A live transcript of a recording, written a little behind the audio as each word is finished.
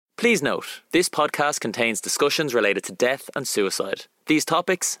Please note, this podcast contains discussions related to death and suicide. These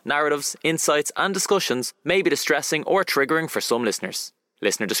topics, narratives, insights and discussions may be distressing or triggering for some listeners.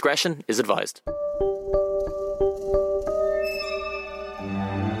 Listener discretion is advised.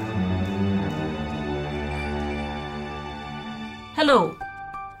 Hello,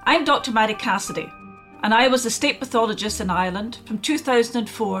 I'm Dr. Mary Cassidy, and I was a state pathologist in Ireland from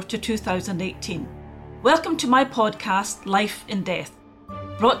 2004 to 2018. Welcome to my podcast, Life in Death,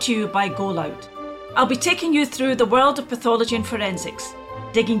 brought to you by Go Loud. I'll be taking you through the world of pathology and forensics,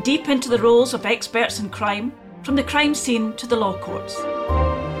 digging deep into the roles of experts in crime, from the crime scene to the law courts.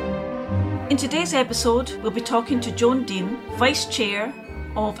 In today's episode, we'll be talking to Joan Deane, Vice Chair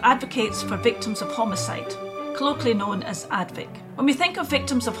of Advocates for Victims of Homicide, colloquially known as ADVIC. When we think of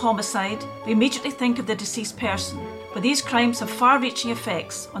victims of homicide, we immediately think of the deceased person, but these crimes have far-reaching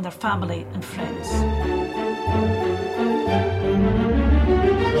effects on their family and friends.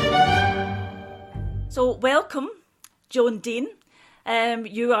 So welcome, Joan Deane.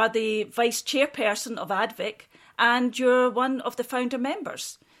 You are the Vice Chairperson of ADVIC and you're one of the founder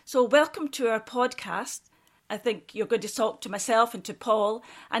members. So welcome to our podcast. I think you're going to talk to myself and to Paul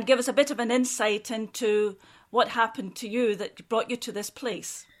and give us a bit of an insight into what happened to you that brought you to this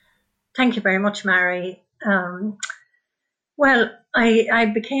place. Thank you very much, Mary. Well, I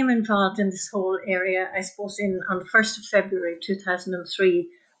became involved in this whole area, I suppose, on the 1st of February 2003,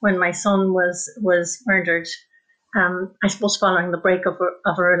 when my son was murdered, I suppose following the break of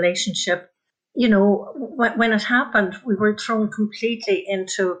a relationship. You know, when it happened, we were thrown completely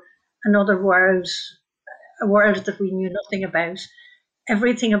into another world, a world that we knew nothing about.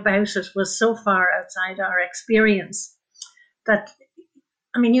 Everything about it was so far outside our experience that,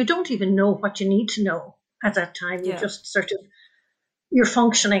 I mean, you don't even know what you need to know at that time. You just sort of, you're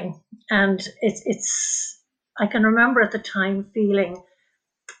functioning. And I can remember at the time feeling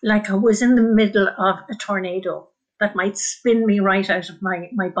like I was in the middle of a tornado that might spin me right out of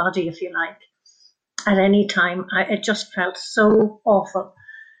my body, if you like, at any time. It just felt so awful.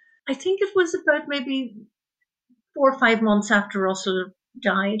 I think it was about maybe 4 or 5 months after Russell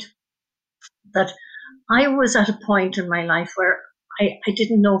died that I was at a point in my life where I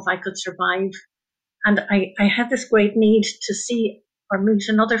didn't know if I could survive. And I had this great need to see or meet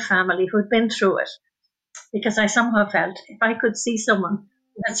another family who had been through it, because I somehow felt if I could see someone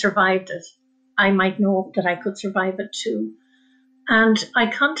who had survived it, I might know that I could survive it too. And I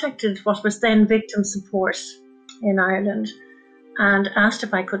contacted what was then Victim Support in Ireland and asked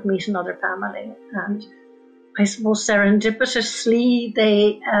if I could meet another family. And I suppose serendipitously,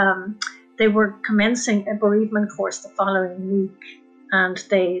 they were commencing a bereavement course the following week, and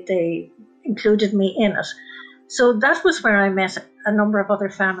they included me in it. So that was where I met a number of other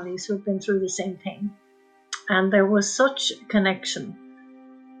families who had been through the same thing. And there was such a connection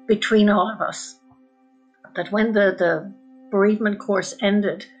between all of us that when the bereavement course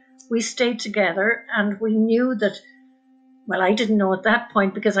ended, we stayed together, and we knew that, well, I didn't know at that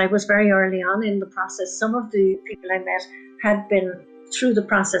point because I was very early on in the process. Some of the people I met had been through the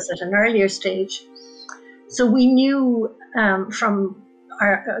process at an earlier stage. So we knew from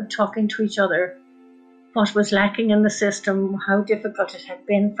our talking to each other what was lacking in the system, how difficult it had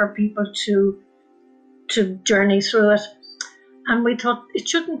been for people to journey through it. And we thought it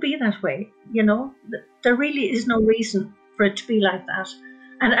shouldn't be that way, you know. There really is no reason for it to be like that.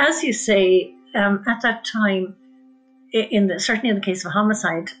 And as you say, at that time, certainly in the case of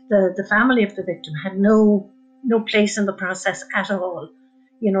homicide, the family of the victim had no place in the process at all.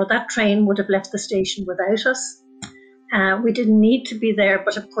 You know, that train would have left the station without us. We didn't need to be there,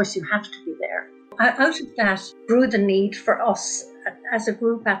 but of course you have to be there. Out of that grew the need for us as a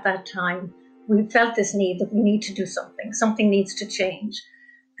group at that time. We felt this need that we need to do something. Something needs to change.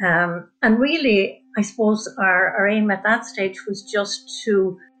 And really, I suppose our aim at that stage was just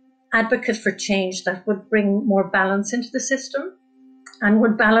to advocate for change that would bring more balance into the system and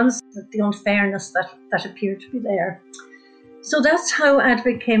would balance the unfairness that appeared to be there. So that's how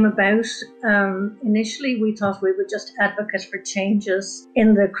ADVIC came about. Initially, we thought we would just advocate for changes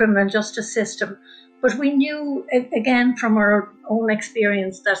in the criminal justice system. But we knew, again, from our own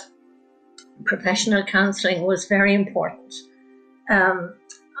experience, that professional counselling was very important.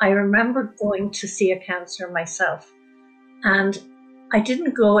 I remember going to see a counsellor myself, and I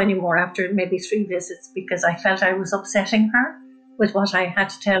didn't go anymore after maybe 3 visits because I felt I was upsetting her with what I had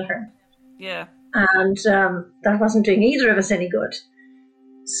to tell her. Yeah. And that wasn't doing either of us any good.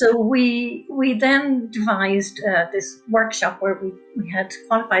 So we then devised this workshop where we had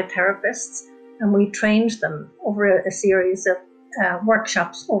qualified therapists, and we trained them over a series of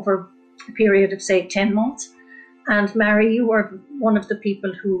workshops over a period of, say, 10 months. And Mary, you were one of the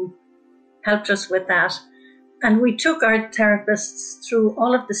people who helped us with that. And we took our therapists through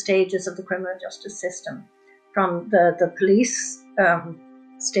all of the stages of the criminal justice system, from the police,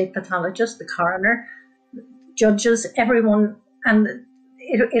 state pathologist, the coroner, judges, everyone. And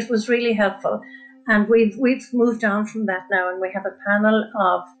it was really helpful. And we've moved on from that now, and we have a panel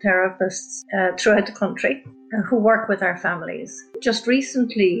of therapists throughout the country who work with our families. Just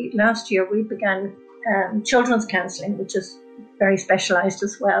recently, last year, we began children's counselling, which is very specialised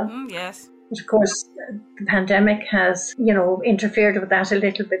as well. Yes. But of course, the pandemic has, interfered with that a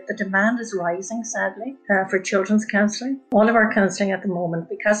little bit. The demand is rising, sadly, for children's counselling. All of our counselling at the moment,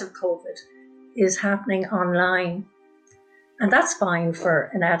 because of COVID, is happening online. And that's fine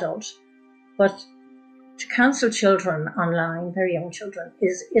for an adult. But to counsel children online, very young children,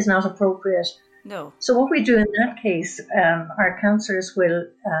 is not appropriate. No. So what we do in that case, our counsellors will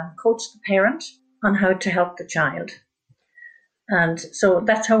coach the parent on how to help the child. And so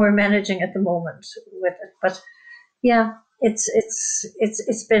that's how we're managing at the moment with it. But yeah,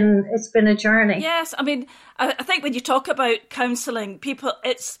 it's been a journey. Yes, I mean, I think when you talk about counselling,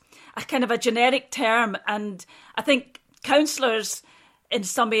 it's a kind of a generic term, and I think counsellors in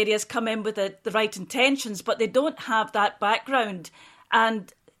some areas come in with the right intentions, but they don't have that background.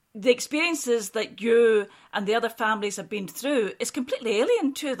 And the experiences that you and the other families have been through is completely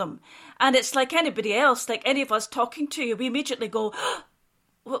alien to them. And it's like anybody else, like any of us talking to you, we immediately go,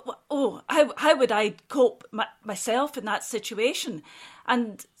 how would I cope myself in that situation?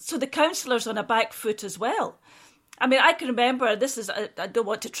 And so the counsellor's on a back foot as well. I mean, I can remember, I don't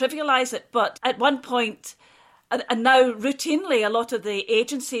want to trivialise it, but at one point, and now routinely, a lot of the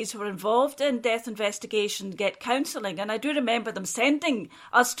agencies who are involved in death investigation get counselling. And I do remember them sending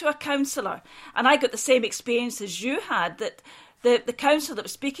us to a counsellor. And I got the same experience as you had, that the counsellor that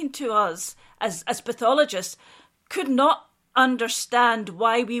was speaking to us as pathologists could not understand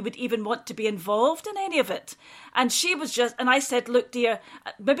why we would even want to be involved in any of it. And she was and I said, look, dear,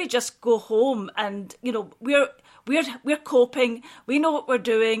 maybe just go home and, we're coping. We know what we're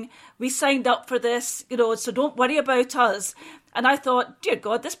doing. We signed up for this, so don't worry about us. And I thought, dear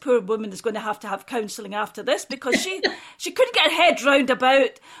God, this poor woman is going to have counselling after this, because she couldn't get her head round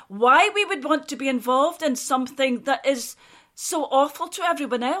about why we would want to be involved in something that is so awful to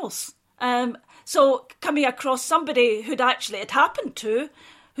everyone else. So coming across somebody who'd actually it happened to,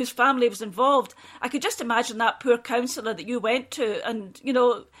 whose family was involved, I could just imagine that poor counsellor that you went to, and,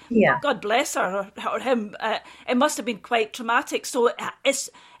 God bless her or him, it must have been quite traumatic. So it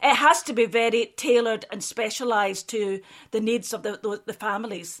has to be very tailored and specialised to the needs of the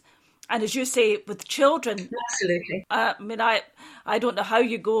families. And as you say, with children... Absolutely. I don't know how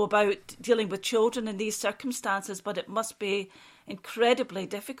you go about dealing with children in these circumstances, but it must be incredibly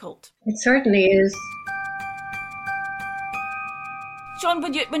difficult. It certainly is. Joan,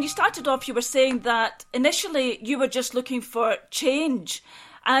 when you started off, you were saying that initially you were just looking for change.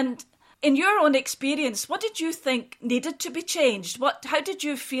 And in your own experience, what did you think needed to be changed? How did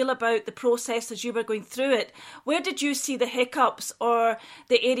you feel about the process as you were going through it? Where did you see the hiccups or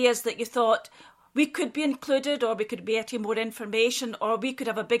the areas that you thought we could be included, or we could be getting more information, or we could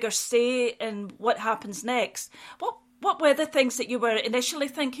have a bigger say in what happens next? What were the things that you were initially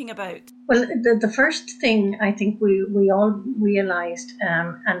thinking about? Well, the first thing I think we all realised,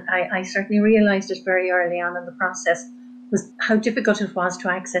 and I certainly realised it very early on in the process, was how difficult it was to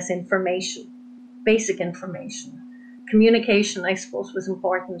access information, basic information. Communication, I suppose, was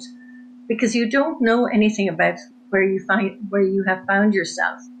important, because you don't know anything about where you have found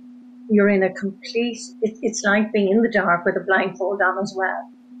yourself. You're in a complete, it's like being in the dark with a blindfold on as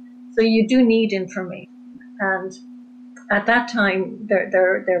well. So you do need information. And at that time,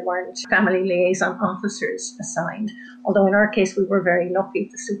 there weren't family liaison officers assigned, although in our case we were very lucky.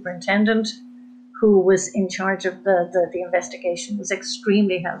 The superintendent, who was in charge of the investigation, was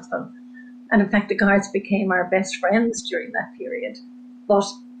extremely helpful. And in fact, the guards became our best friends during that period. But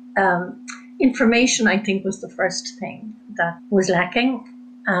information, I think, was the first thing that was lacking.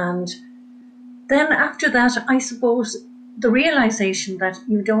 And then after that, I suppose, the realization that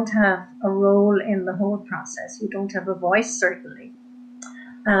you don't have a role in the whole process. You don't have a voice, certainly.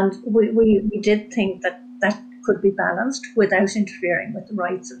 And we did think that could be balanced without interfering with the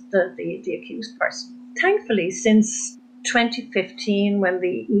rights of the accused person. Thankfully, since 2015, when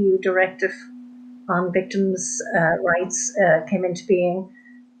the EU directive on victims' rights came into being,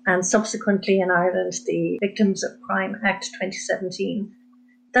 and subsequently in Ireland, the Victims of Crime Act 2017,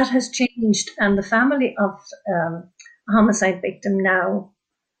 that has changed, and the family of a homicide victim now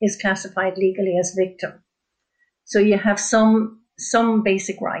is classified legally as victim. So you have some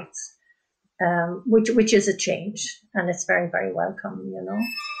basic rights. which is a change, and it's very, very welcome, you know.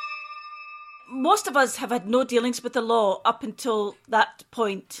 Most of us have had no dealings with the law up until that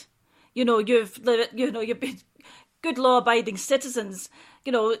point. You know, you've been good law-abiding citizens.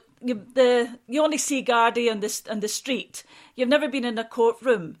 You know, you only see Gardaí on the street. You've never been in a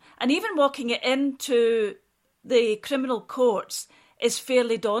courtroom, and even walking into the criminal courts is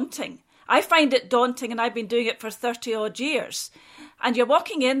fairly daunting. I find it daunting, and I've been doing it for 30 odd years. And you're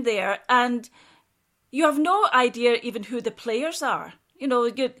walking in there, and you have no idea even who the players are. You know,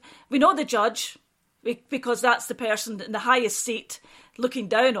 we know the judge because that's the person in the highest seat looking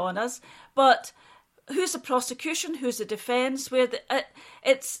down on us. But who's the prosecution? Who's the defence?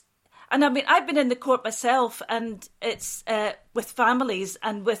 And I mean, I've been in the court myself, and it's with families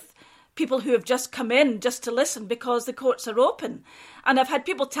and with people who have just come in just to listen because the courts are open. And I've had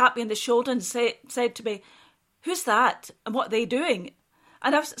people tap me on the shoulder and said to me, "Who's that? And what are they doing?"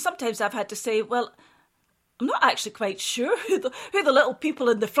 And sometimes I've had to say, well, I'm not actually quite sure who the little people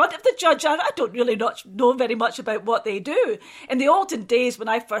in the front of the judge are. I don't really not know very much about what they do. In the olden days when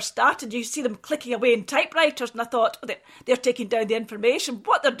I first started, you see them clicking away in typewriters, and I thought, oh, they're taking down the information.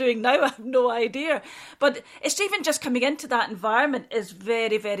 What they're doing now, I have no idea. But it's even just coming into that environment is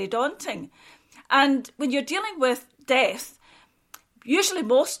very, very daunting. And when you're dealing with death, usually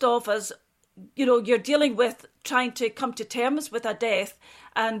most of us, you know, you're dealing with trying to come to terms with a death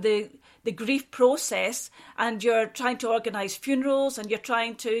and the grief process, and you're trying to organise funerals, and you're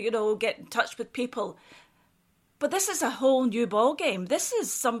trying to, you know, get in touch with people. But this is a whole new ballgame. This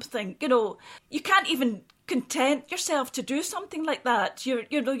is something, you know, you can't even content yourself to do something like that. You're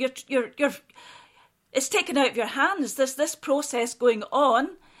it's taken out of your hands. There's this process going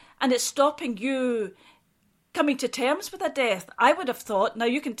on, and it's stopping you coming to terms with a death. I would have thought, now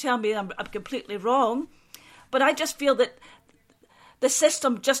you can tell me I'm completely wrong, but I just feel that the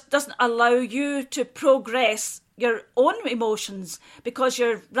system just doesn't allow you to progress your own emotions because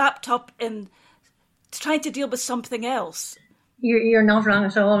you're wrapped up in trying to deal with something else. You're not wrong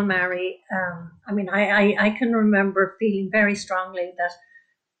at all, Mary. I mean, I can remember feeling very strongly that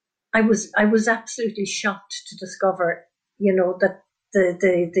I was absolutely shocked to discover, you know, that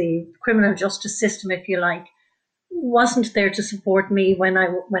the criminal justice system, if you like, wasn't there to support me when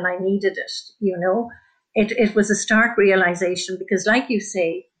I needed it, you know. It was a stark realization because, like you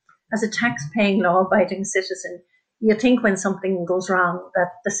say, as a tax-paying, law-abiding citizen, you think when something goes wrong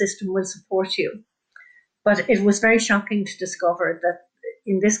that the system will support you. But it was very shocking to discover that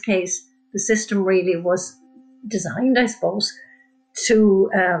in this case, the system really was designed, I suppose, to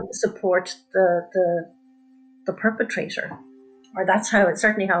support the perpetrator, or that's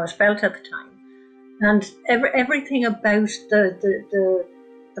certainly how it felt at the time. And everything about the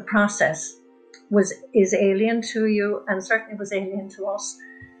process is alien to you, and certainly was alien to us.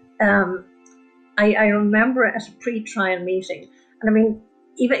 I remember at a pre-trial meeting, and I mean,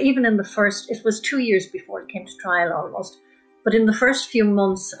 even in the first, it was 2 years before it came to trial almost, but in the first few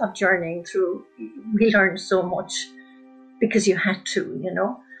months of journeying through, we learned so much because you had to, you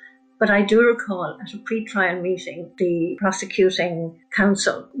know. But I do recall at a pre-trial meeting, the prosecuting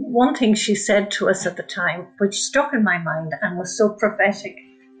counsel, one thing she said to us at the time, which stuck in my mind and was so prophetic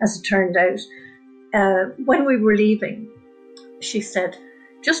as it turned out, when we were leaving, she said,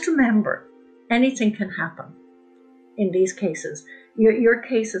 just remember, anything can happen in these cases. Your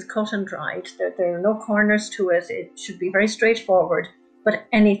case is cut and dried. There are no corners to it. It should be very straightforward, but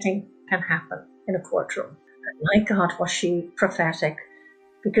anything can happen in a courtroom. And my God, was she prophetic.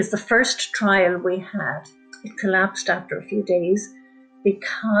 Because the first trial we had, it collapsed after a few days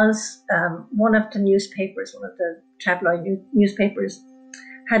because one of the newspapers, one of the tabloid newspapers,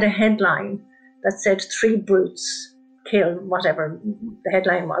 had a headline that said 3 brutes killed, whatever the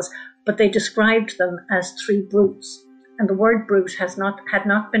headline was, but they described them as 3 brutes. And the word brute had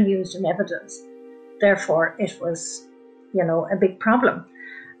not been used in evidence. Therefore, it was, you know, a big problem.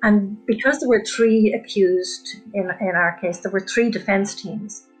 And because there were 3 accused in our case, there were 3 defence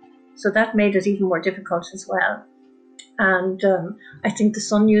teams. So that made it even more difficult as well. And I think the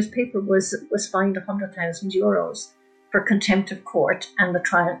Sun newspaper was fined €100,000 for contempt of court, and the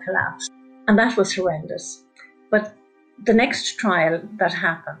trial collapsed. And that was horrendous. But the next trial that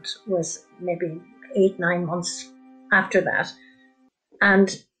happened was maybe 8-9 months after that. And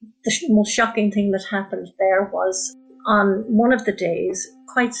the most shocking thing that happened there was on one of the days,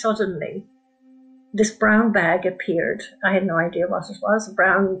 quite suddenly, this brown bag appeared. I had no idea what it was, a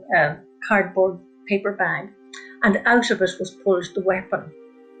brown cardboard paper bag. And out of it was pulled the weapon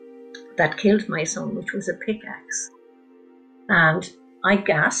that killed my son, which was a pickaxe. And I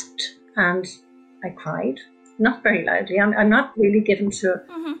gasped and I cried. not very loudly. I'm not really given to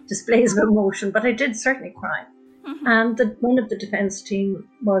displays of emotion, but I did certainly cry. And one of the defence team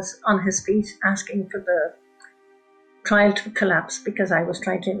was on his feet asking for the trial to collapse because I was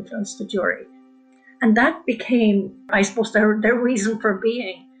trying to influence the jury. And that became, I suppose, their reason for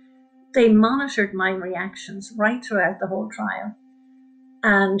being. They monitored my reactions right throughout the whole trial.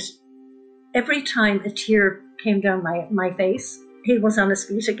 And every time a tear came down my face, he was on his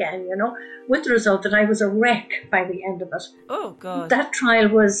feet again, with the result that I was a wreck by the end of it. Oh, God. That trial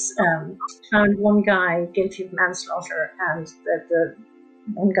was found one guy guilty of manslaughter, and the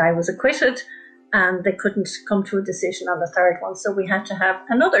one guy was acquitted, and they couldn't come to a decision on the third one, so we had to have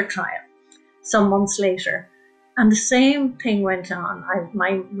another trial some months later. And the same thing went on.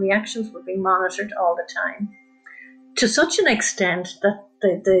 My reactions were being monitored all the time, to such an extent that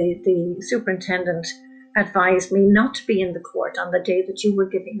the superintendent advised me not to be in the court on the day that you were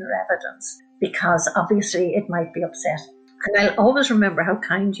giving your evidence, because obviously it might be upset. And I'll always remember how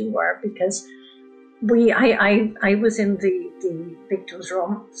kind you were, because I was in the victim's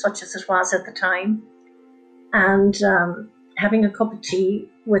room, such as it was at the time, and having a cup of tea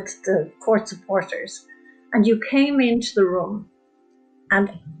with the court supporters. And you came into the room,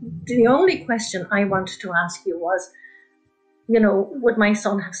 and the only question I wanted to ask you was, would my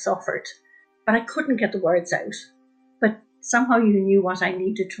son have suffered? But I couldn't get the words out. But somehow you knew what I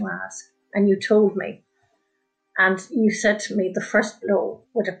needed to ask, and you told me. And you said to me the first blow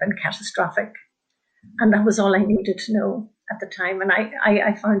would have been catastrophic. And that was all I needed to know at the time. And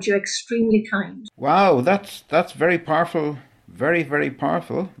I found you extremely kind. Wow, that's very powerful, very, very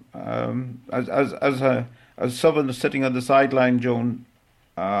powerful. As someone sitting on the sideline, Joan,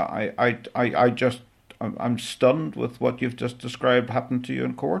 I'm stunned with what you've just described happened to you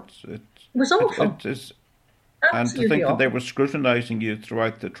in court. It was awful. It is, and to think that they were scrutinising you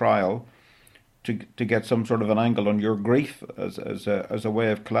throughout the trial to get some sort of an angle on your grief as a way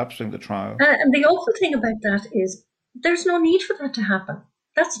of collapsing the trial. And the awful thing about that is there's no need for that to happen.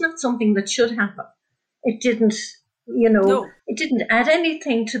 That's not something that should happen. It didn't, No. It didn't add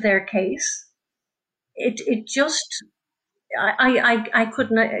anything to their case. It just, I could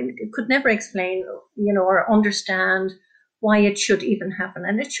never explain, or understand why it should even happen,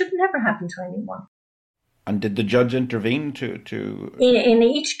 and it should never happen to anyone. And did the judge intervene to? In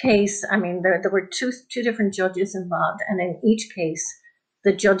each case, I mean, there were two different judges involved, and in each case,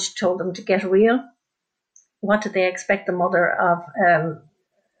 the judge told them to get real. What did they expect the mother of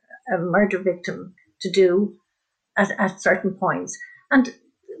a murder victim to do at certain points? And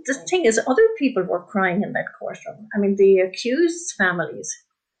the thing is, other people were crying in that courtroom. I mean, the accused's families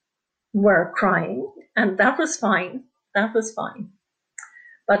were crying, and that was fine. That was fine.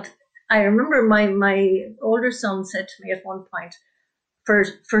 But I remember my older son said to me at one point,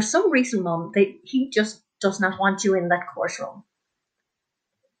 for some reason, Mum, he just does not want you in that courtroom.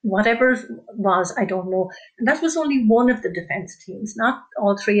 Whatever it was, I don't know. And that was only one of the defence teams, not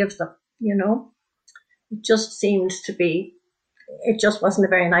all three of them, It just seemed to be, it just wasn't a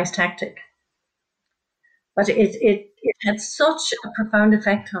very nice tactic. But it had such a profound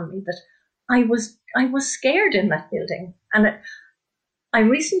effect on me that I was scared in that building. And I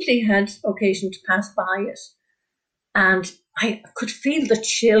recently had occasion to pass by it, and I could feel the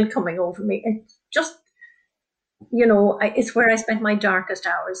chill coming over me. It just, it's where I spent my darkest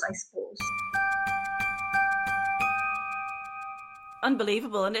hours, I suppose.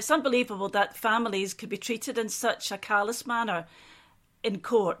 Unbelievable. And it's unbelievable that families could be treated in such a callous manner in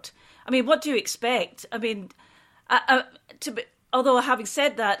court. I mean, what do you expect? I mean, although having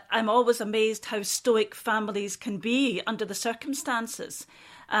said that, I'm always amazed how stoic families can be under the circumstances.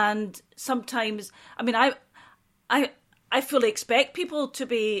 And sometimes, I mean, I fully expect people to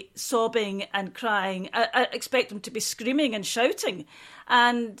be sobbing and crying. I expect them to be screaming and shouting.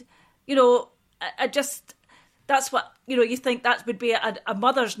 And, that's what, you think that would be a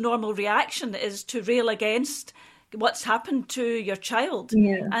mother's normal reaction, is to rail against what's happened to your child,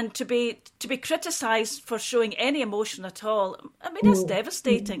 and to be criticised for showing any emotion at all. I mean, it's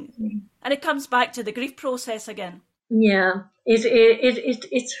devastating, and it comes back to the grief process again. Yeah,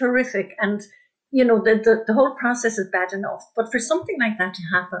 it's horrific, and the whole process is bad enough. But for something like that to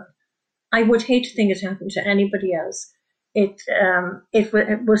happen, I would hate to think it happened to anybody else. It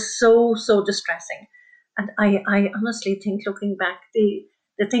was so distressing, and I honestly think, looking back, the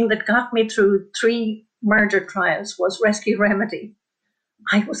thing that got me through 3 murder trials was Rescue Remedy.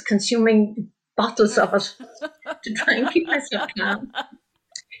 I was consuming bottles of it to try and keep myself calm,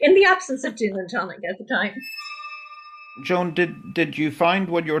 in the absence of gin and tonic at the time. Joan, did you find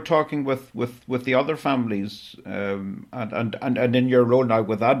when you were talking with the other families, and in your role now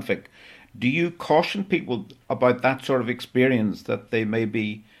with Advic, Do you caution people about that sort of experience that they may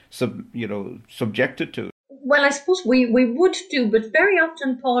be, subjected to? Well, I suppose we would do, but very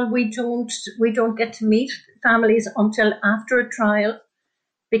often, Paul, we don't get to meet families until after a trial,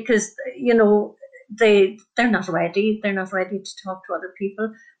 because they're not ready. They're not ready to talk to other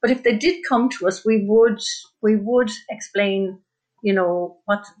people. But if they did come to us, we would explain,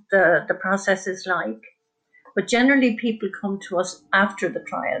 what the process is like. But generally, people come to us after the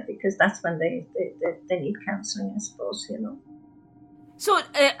trial because that's when they need counselling, I suppose, So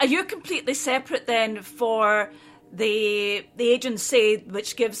are you completely separate then for the agency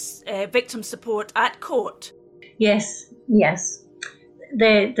which gives victim support at court? Yes.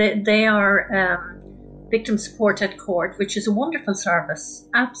 They are victim support at court, which is a wonderful service,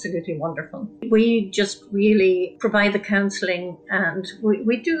 absolutely wonderful. We just really provide the counselling, and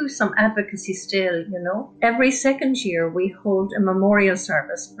we do some advocacy still, Every second year we hold a memorial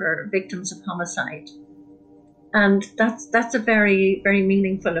service for victims of homicide. And that's a very, very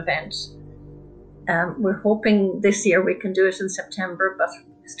meaningful event. We're hoping this year we can do it in September, but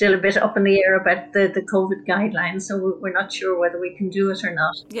still a bit up in the air about the COVID guidelines, so we're not sure whether we can do it or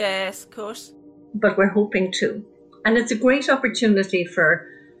not. Yes, of course. But we're hoping to. And it's a great opportunity for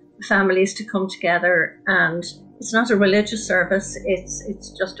families to come together, and it's not a religious service, it's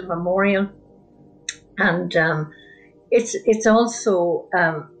just a memorial. And it's also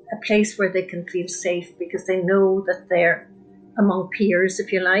a place where they can feel safe because they know that they're among peers,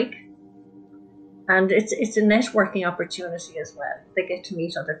 if you like. And it's a networking opportunity as well. They get to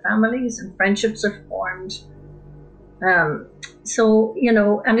meet other families and friendships are formed. And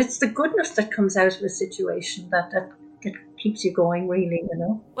it's the goodness that comes out of a situation that keeps you going, really,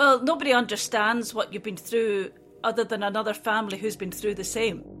 Well, nobody understands what you've been through other than another family who's been through the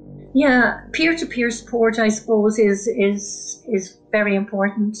same. Yeah, peer-to-peer support, I suppose, is very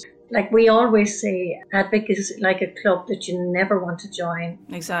important. Like we always say, Advic is like a club that you never want to join.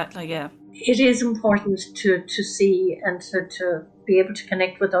 Exactly, yeah. It is important to see and to be able to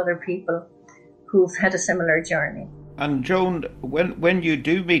connect with other people who've had a similar journey. And Joan, when you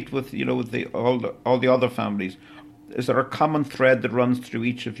do meet with all the other families, is there a common thread that runs through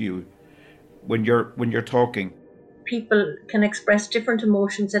each of you when you're talking? People can express different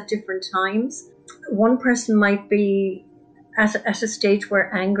emotions at different times. One person might be at a stage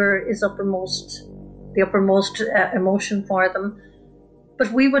where anger is the uppermost emotion for them.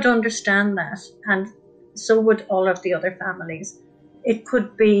 But we would understand that, and so would all of the other families. It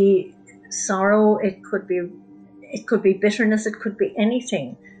could be sorrow, it could be bitterness, it could be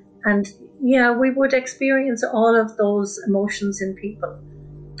anything. And yeah, we would experience all of those emotions in people,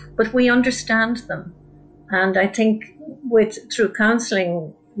 but we understand them. And I think through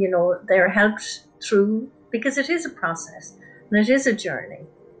counselling, they're helped through, because it is a process and it is a journey.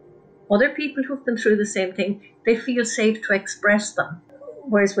 Other people who've been through the same thing, they feel safe to express them.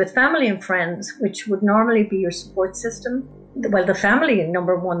 Whereas with family and friends, which would normally be your support system, well, the family,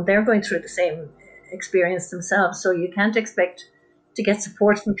 number one, they're going through the same experience themselves. So you can't expect to get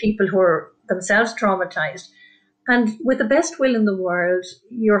support from people who are themselves traumatized. And with the best will in the world,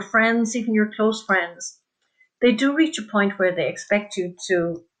 your friends, even your close friends, they do reach a point where they expect you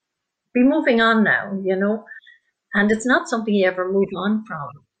to be moving on now, and it's not something you ever move on from.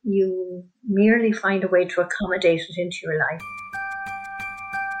 You merely find a way to accommodate it into your life.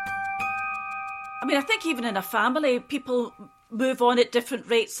 I mean, I think even in a family, people move on at different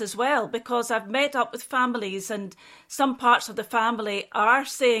rates as well, because I've met up with families and some parts of the family are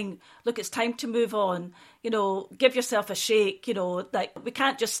saying, look, it's time to move on, give yourself a shake, like we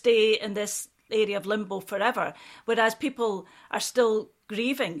can't just stay in this area of limbo forever, whereas people are still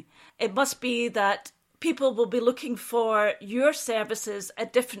grieving. It must be that people will be looking for your services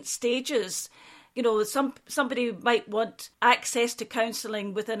at different stages. Somebody might want access to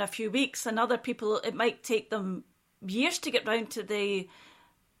counselling within a few weeks, and other people, it might take them years to get round to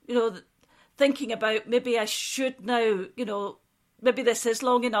thinking about, maybe I should now, maybe this is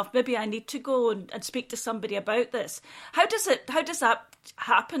long enough, maybe I need to go and speak to somebody about this. How does that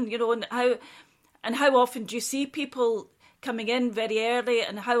happen, and how often do you see people coming in very early,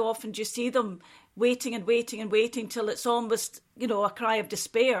 and how often do you see them waiting and waiting and waiting till it's almost, a cry of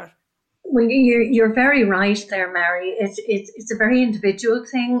despair? Well, you're very right there, Mary. It's a very individual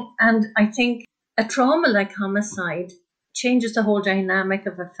thing. And I think a trauma like homicide changes the whole dynamic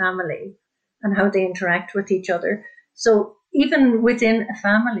of a family and how they interact with each other. So even within a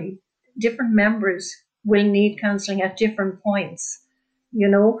family, different members will need counselling at different points.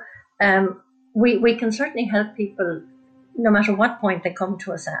 We can certainly help people no matter what point they come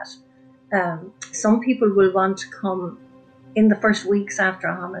to us at. Some people will want to come in the first weeks after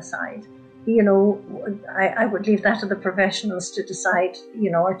a homicide. I would leave that to the professionals to decide,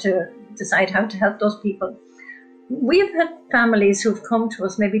 or to decide how to help those people. We've had families who've come to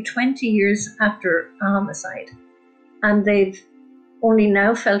us maybe 20 years after a homicide, and they've only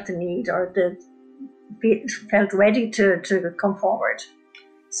now felt the need, or they've felt ready to come forward.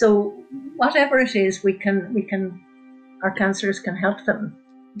 So whatever it is, our counsellors can help them.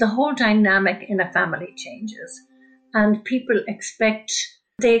 The whole dynamic in a family changes, and people expect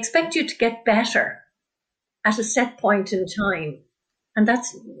you to get better at a set point in time, and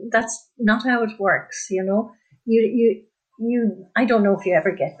that's not how it works. I don't know if you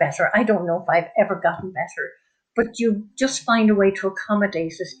ever get better. I don't know if I've ever gotten better, but you just find a way to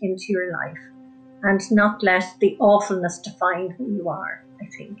accommodate it into your life and not let the awfulness define who you are, I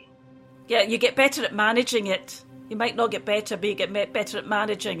think. Yeah, you get better at managing it. You might not get better, but you get better at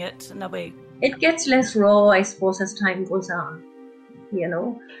managing it in a way. It gets less raw, I suppose, as time goes on,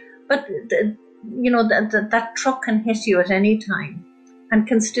 But, that truck can hit you at any time and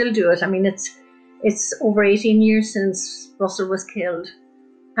can still do it. I mean, it's over 18 years since Russell was killed.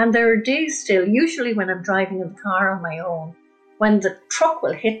 And there are days still, usually when I'm driving in the car on my own, when the truck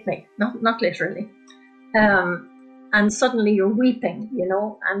will hit me, not literally. And suddenly you're weeping,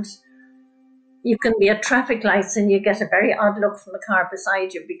 and you can be at traffic lights and you get a very odd look from the car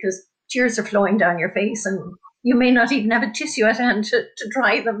beside you because tears are flowing down your face and you may not even have a tissue at hand to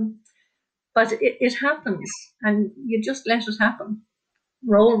dry them. But it happens, and you just let it happen.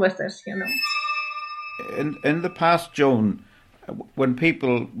 Roll with it, In the past, Joan, when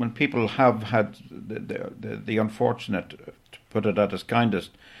people have had the unfortunate, to put it at its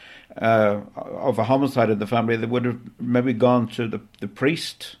kindest, of a homicide in the family, they would have maybe gone to the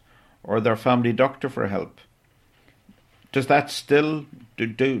priest or their family doctor for help. Does that still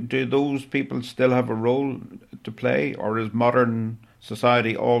do those people still have a role to play, or is modern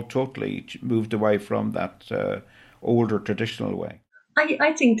society all totally moved away from that older traditional way?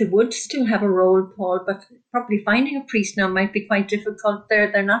 I think they would still have a role, Paul, but probably finding a priest now might be quite difficult.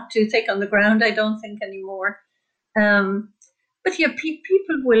 They're not too thick on the ground, I don't think, anymore. But yeah,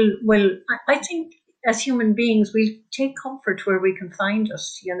 people will. I think as human beings, we'll take comfort where we can find it,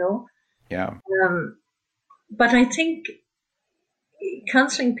 Yeah. But I think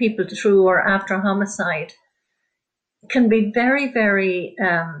counselling people through or after a homicide can be very, very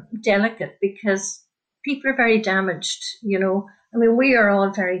delicate because people are very damaged, I mean, we are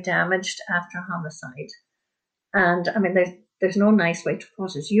all very damaged after a homicide. And I mean, there's no nice way to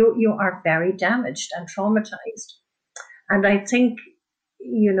put it. You are very damaged and traumatized. And I think,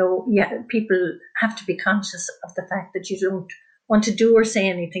 people have to be conscious of the fact that you don't want to do or say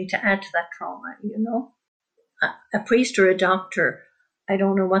anything to add to that trauma, A priest or a doctor, I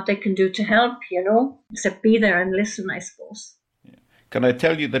don't know what they can do to help, except be there and listen, I suppose. Yeah. Can I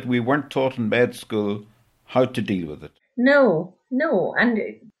tell you that we weren't taught in med school how to deal with it? No, and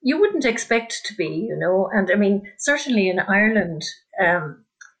you wouldn't expect to be, and I mean, certainly in Ireland,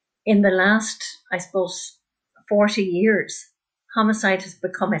 in the last, I suppose, 40 years, homicide has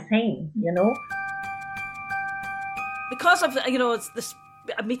become a thing, Because of, this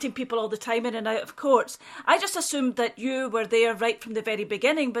meeting people all the time in and out of courts, I just assumed that you were there right from the very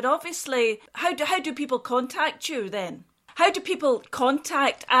beginning, but obviously, how do people contact you then? How do people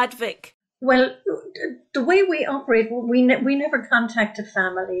contact Advic? Well, the way we operate, we never contact a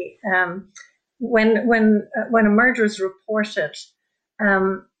family. When a murder is reported,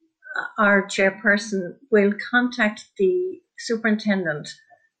 our chairperson will contact the superintendent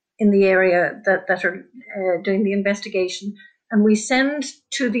in the area that are doing the investigation, and we send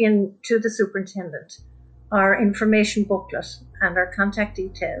to the superintendent our information booklet and our contact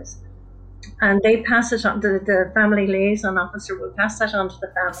details. And they pass it on, the family liaison officer will pass that on to the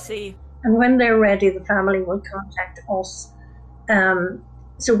family. I see. And when they're ready, the family will contact us.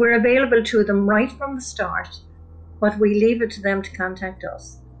 So we're available to them right from the start, but we leave it to them to contact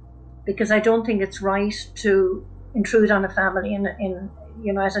us. Because I don't think it's right to intrude on a family in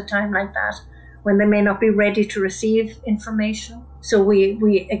at a time like that, when they may not be ready to receive information. So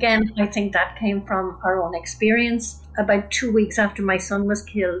we again, I think that came from our own experience. About 2 weeks after my son was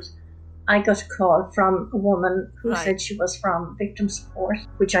killed, I got a call from a woman who said she was from victim support,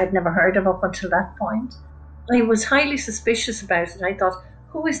 which I'd never heard of up until that point. I was highly suspicious about it. I thought,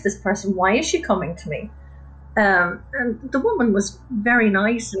 who is this person? Why is she coming to me? And the woman was very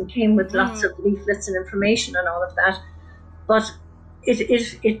nice and came with lots of leaflets and information and all of that. But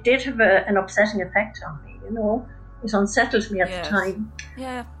it did have an upsetting effect on me, It unsettled me at the time.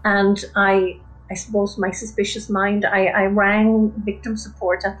 Yeah. And I suppose my suspicious mind, I rang victim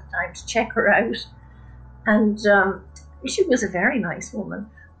support at the time to check her out. And she was a very nice woman.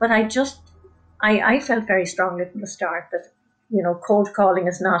 But I just I felt very strongly from the start that, cold calling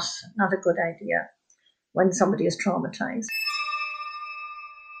is not a good idea when somebody is traumatized.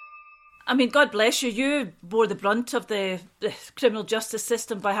 I mean, God bless you. You bore the brunt of the criminal justice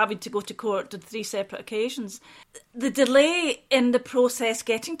system by having to go to court on 3 separate occasions. The delay in the process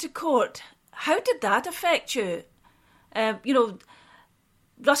getting to court, how did that affect you?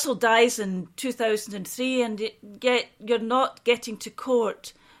 Russell dies in 2003 and yet you're not getting to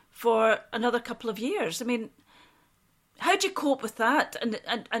court for another couple of years. I mean, how do you cope with that? And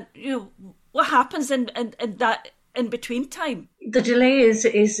what happens in that in between time? The delay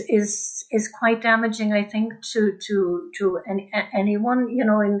is quite damaging, I think, to anyone.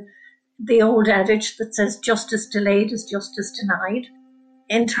 In the old adage that says justice delayed is justice denied.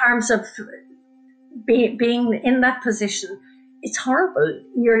 In terms of being in that position, it's horrible.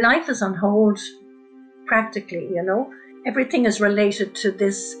 Your life is on hold, practically. Everything is related to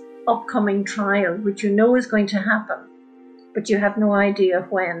this upcoming trial, which is going to happen, but you have no idea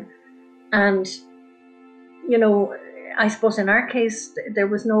when. And I suppose in our case, there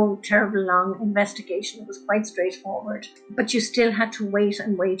was no terrible long investigation. It was quite straightforward. But you still had to wait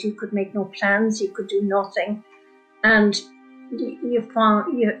and wait. You could make no plans. You could do nothing. And we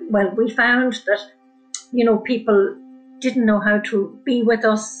found that, people didn't know how to be with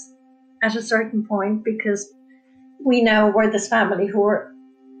us at a certain point, because we now were this family who were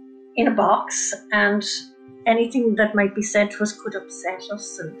in a box, and anything that might be said to us could upset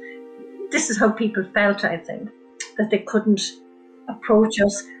us. And this is how people felt, I think, that they couldn't approach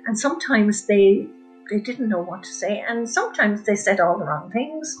us. And sometimes they didn't know what to say. And sometimes they said all the wrong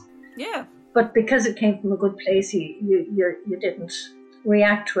things. Yeah. But because it came from a good place, you didn't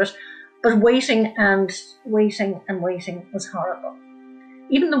react to it. But waiting and waiting and waiting was horrible.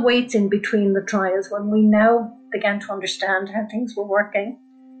 Even the waits in between the trials, when we now began to understand how things were working,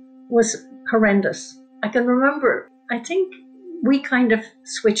 was horrendous. I can remember, I think we kind of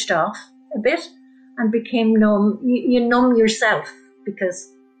switched off a bit and became numb. You numb yourself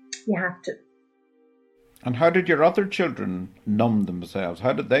because you have to. And how did your other children numb themselves?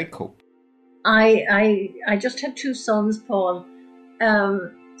 How did they cope? I just had 2 sons, Paul.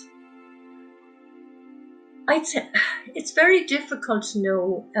 I'd say it's very difficult to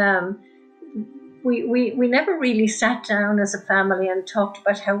know. We never really sat down as a family and talked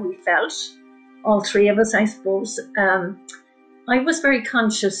about how we felt. All 3 of us, I suppose. I was very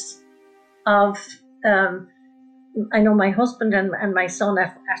conscious of, I know my husband and my son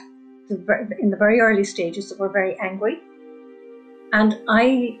in the very early stages were very angry. And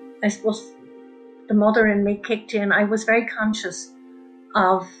I suppose the mother in me kicked in. I was very conscious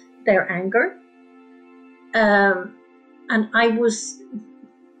of their anger. And I was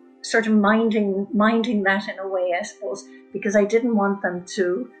sort of minding that in a way, I suppose, because I didn't want them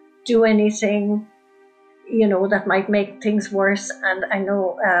to do anything, that might make things worse. And I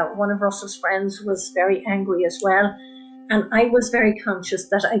know one of Russell's friends was very angry as well. And I was very conscious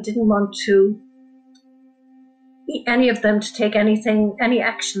that I didn't want any of them to take any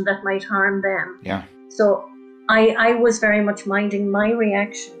action that might harm them. Yeah. So I was very much minding my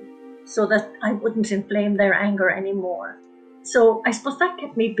reaction so that I wouldn't inflame their anger anymore. So I suppose that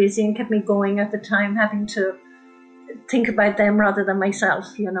kept me busy and kept me going at the time, having to think about them rather than myself,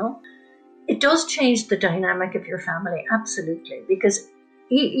 It does change the dynamic of your family, absolutely, because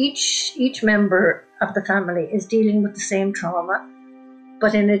each member of the family is dealing with the same trauma,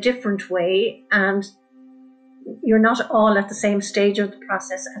 but in a different way, and you're not all at the same stage of the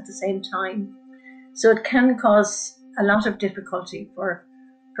process at the same time. So it can cause a lot of difficulty for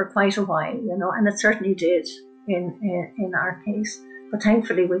quite a while, and it certainly did in our case. But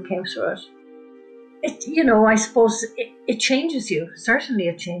thankfully we came through it. I suppose it changes you. Certainly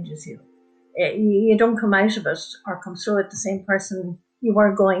it changes you. You don't come out of it or come through it the same person you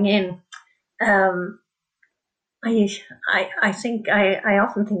were going in. I think I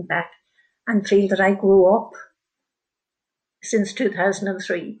often think back and feel that I grew up since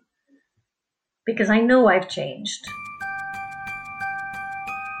 2003 because I know I've changed.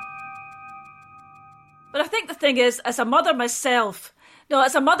 But I think the thing is, as a mother myself,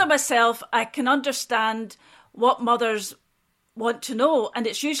 I can understand what mothers want to know, and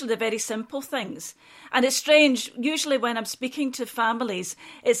it's usually the very simple things. And it's strange, usually when I'm speaking to families,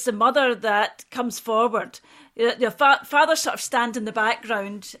 it's the mother that comes forward. Fathers sort of stand in the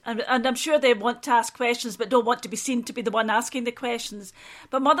background, and I'm sure they want to ask questions but don't want to be seen to be the one asking the questions.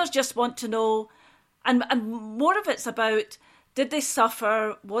 But mothers just want to know, and more of it's about, did they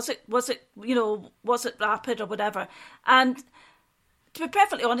suffer? Was it rapid or whatever? And to be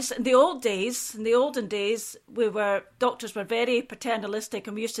perfectly honest, in the olden days, doctors were very paternalistic,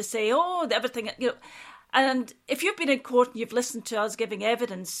 and we used to say, "Oh, everything," And if you've been in court and you've listened to us giving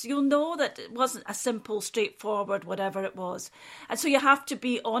evidence, you'll know that it wasn't a simple, straightforward, whatever it was. And so you have to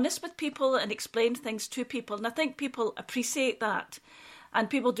be honest with people and explain things to people. And I think people appreciate that. And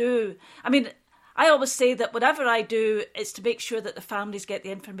people do. I mean, I always say that whatever I do is to make sure that the families get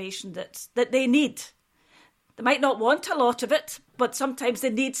the information that they need. They might not want a lot of it, but sometimes they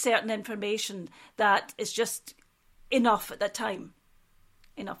need certain information that is just enough at the time.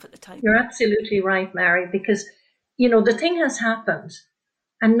 You're absolutely right, Mary, because, the thing has happened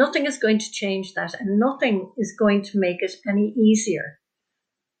and nothing is going to change that and nothing is going to make it any easier.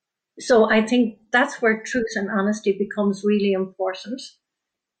 So I think that's where truth and honesty becomes really important,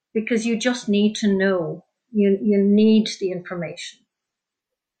 because you just need to know. You need the information.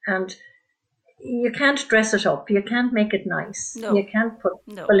 And you can't dress it up. You can't make it nice. No. You can't put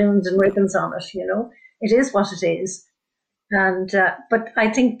balloons and ribbons on it, It is what it is. And but I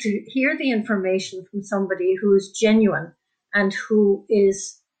think to hear the information from somebody who is genuine and who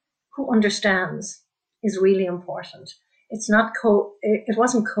understands is really important. It's not cold. It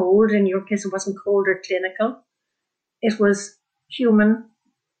wasn't cold in your case. It wasn't cold or clinical. It was human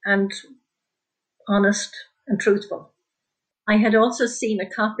and honest and truthful. I had also seen a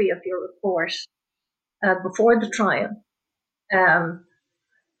copy of your report before the trial,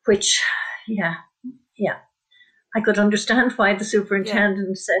 which, yeah. I could understand why the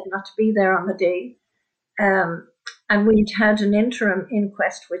superintendent said not to be there on the day. And we'd had an interim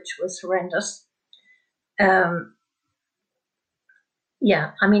inquest, which was horrendous.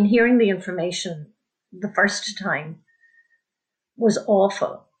 Hearing the information the first time was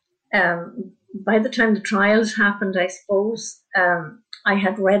awful. By the time the trials happened, I suppose, I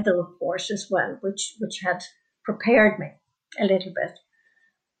had read the report as well, which had prepared me a little bit.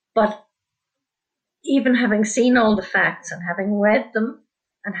 But even having seen all the facts and having read them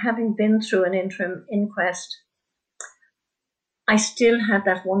and having been through an interim inquest, I still had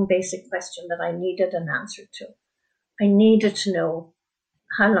that one basic question that I needed an answer to. I needed to know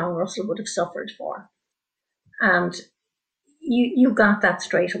how long Russell would have suffered for. And you got that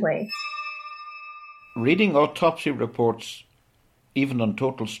straight away. Reading autopsy reports, even on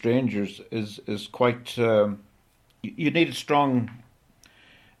total strangers, is quite... you need a strong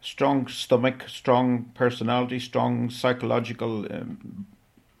stomach, strong personality, strong psychological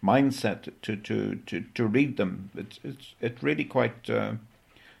mindset to read them. It's really quite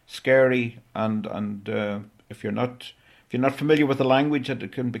scary, and if you're not familiar with the language,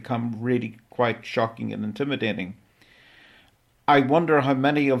 it can become really quite shocking and intimidating. I wonder how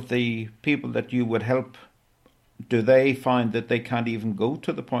many of the people that you would help, do they find that they can't even go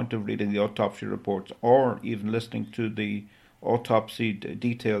to the point of reading the autopsy reports or even listening to the autopsy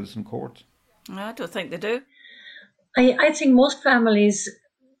details in court? I don't think they do. I think most families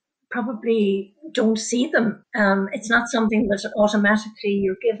probably don't see them. It's not something that automatically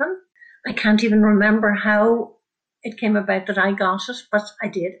you're given. I can't even remember how it came about that I got it, but I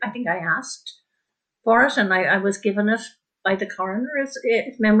did. I think I asked for it and I was given it by the coroner,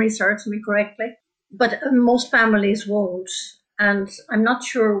 if memory serves me correctly. But most families won't. And I'm not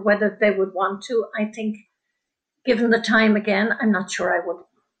sure whether they would want to. I think given the time again, I'm not sure I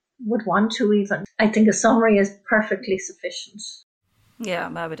would want to even. I think a summary is perfectly sufficient.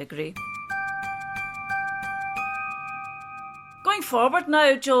 Yeah, I would agree. Going forward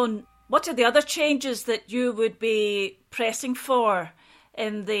now, Joan, what are the other changes that you would be pressing for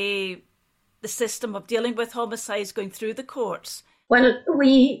in the system of dealing with homicides going through the courts? Well,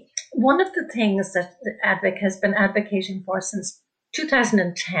 one of the things that the Advic has been advocating for since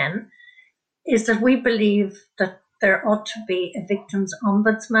 2010 is that we believe that there ought to be a victim's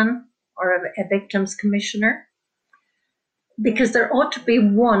ombudsman or a victim's commissioner, because there ought to be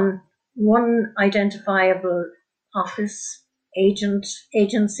one identifiable office,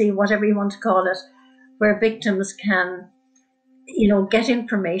 agency, whatever you want to call it, where victims can, get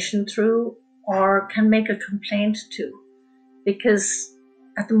information through or can make a complaint to. Because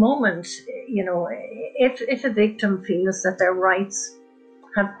at the moment, if a victim feels that their rights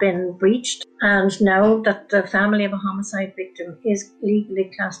have been breached, and now that the family of a homicide victim is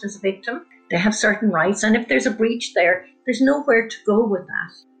legally classed as a victim, they have certain rights. And if there's a breach there's nowhere to go with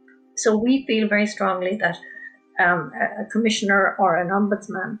that. So we feel very strongly that a commissioner or an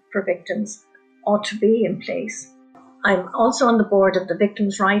ombudsman for victims ought to be in place. I'm also on the board of the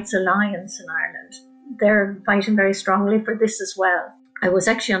Victims' Rights Alliance in Ireland. They're fighting very strongly for this as well. I was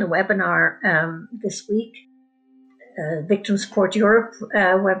actually on a webinar this week, Victim Support Europe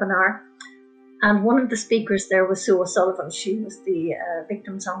webinar, And one of the speakers there was Sue O'Sullivan. She was the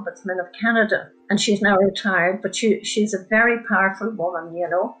Victims Ombudsman of Canada, and she's now retired, but she's a very powerful woman, you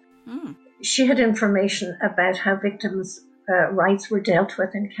know. Mm. She had information about how victims' rights were dealt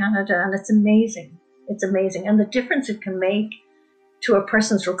with in Canada, and it's amazing. It's amazing. And the difference it can make to a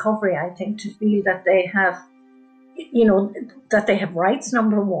person's recovery, I think, to feel that they have, you know, that they have rights,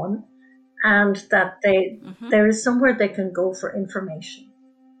 number one, and that there is somewhere they can go for information.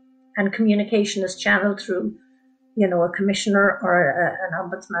 And communication is channeled through, you know, a commissioner or an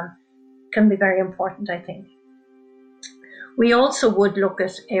ombudsman can be very important, I think. We also would look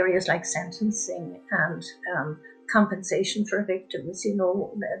at areas like sentencing and compensation for victims. You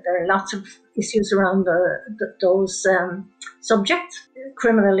know, there are lots of issues around those subjects.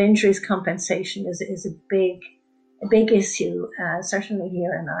 Criminal injuries compensation is a big issue, certainly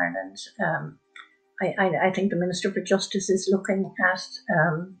here in Ireland. I think the Minister for Justice is looking at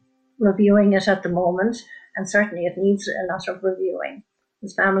reviewing it at the moment, and certainly it needs a lot of reviewing,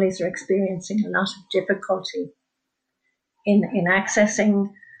 because families are experiencing a lot of difficulty in accessing,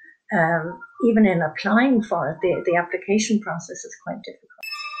 even in applying for it. The application process is quite difficult.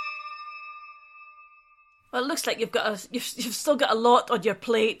 Well, it looks like you've still got a lot on your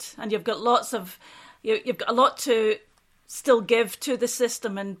plate, and you've got you've got a lot to still give to the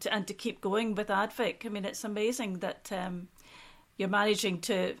system and to keep going with ADVIC. I mean, it's amazing that you're managing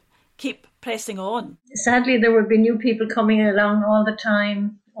to keep pressing on. Sadly, there will be new people coming along all the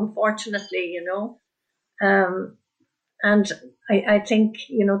time, unfortunately, you know. And I think,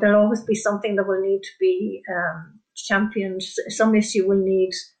 you know, there'll always be something that will need to be championed. Some issue will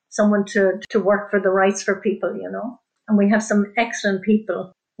need someone to work for the rights for people, you know. And we have some excellent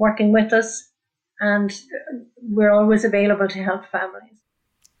people working with us, and we're always available to help families.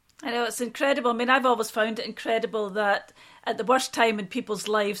 I know, it's incredible. I mean, I've always found it incredible that at the worst time in people's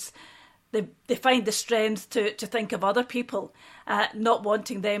lives, they find the strength to think of other people, not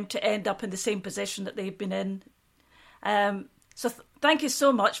wanting them to end up in the same position that they've been in. So thank you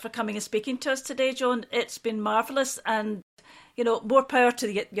so much for coming and speaking to us today, Joan. It's been marvellous, and, you know, more power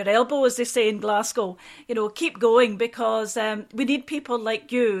to your elbow, as they say in Glasgow. You know, keep going, because we need people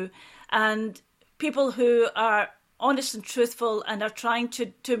like you and people who are honest and truthful and are trying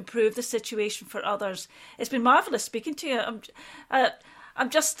to improve the situation for others. It's been marvellous speaking to you. I'm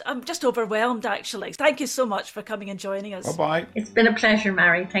just overwhelmed, actually. Thank you so much for coming and joining us. Bye-bye. It's been a pleasure,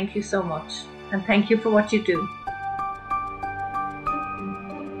 Mary. Thank you so much. And thank you for what you do.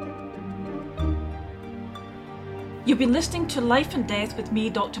 You've been listening to Life and Death with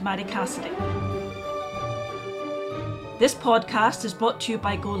me, Dr. Mary Cassidy. This podcast is brought to you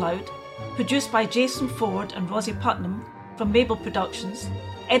by Go Loud, produced by Jason Ford and Rosie Putnam from Mabel Productions,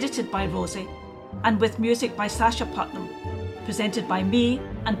 edited by Rosie, and with music by Sasha Putnam, presented by me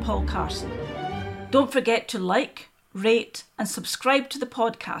and Paul Carson. Don't forget to like, rate and subscribe to the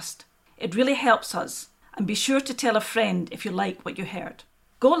podcast. It really helps us, and be sure to tell a friend if you like what you heard.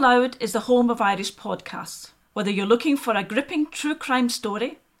 Go Loud is the home of Irish podcasts. Whether you're looking for a gripping true crime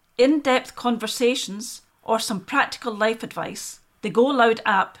story, in-depth conversations or some practical life advice, the Go Loud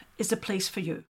app is the place for you.